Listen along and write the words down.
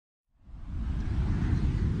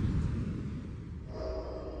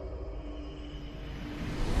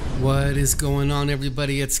What is going on,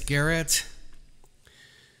 everybody? It's Garrett.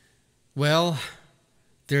 Well,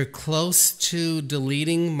 they're close to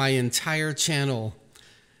deleting my entire channel.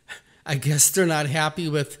 I guess they're not happy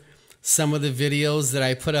with some of the videos that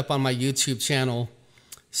I put up on my YouTube channel.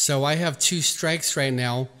 So I have 2 strikes right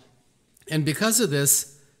now. And because of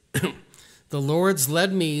this, the Lord's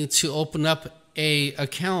led me to open up an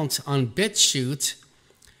account on Bitchute.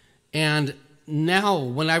 And now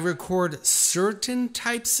when I record certain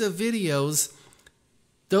types of videos,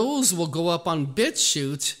 those will go up on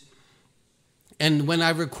Bitchute. And when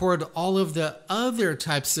I record all of the other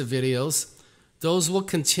types of videos, those will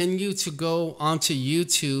continue to go onto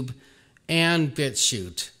YouTube and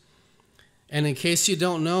Bitchute. And in case you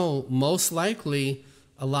don't know, most likely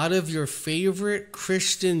a lot of your favorite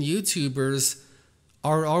Christian YouTubers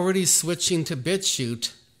are already switching to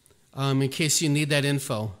Bitchute, in case you need that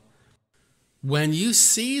info. When you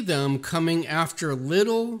see them coming after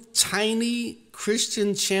little tiny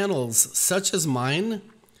Christian channels such as mine,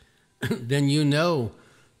 then you know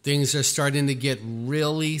things are starting to get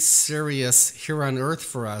really serious here on earth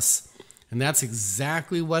for us. And that's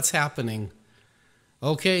exactly what's happening.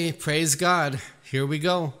 Okay, praise God. Here we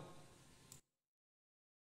go.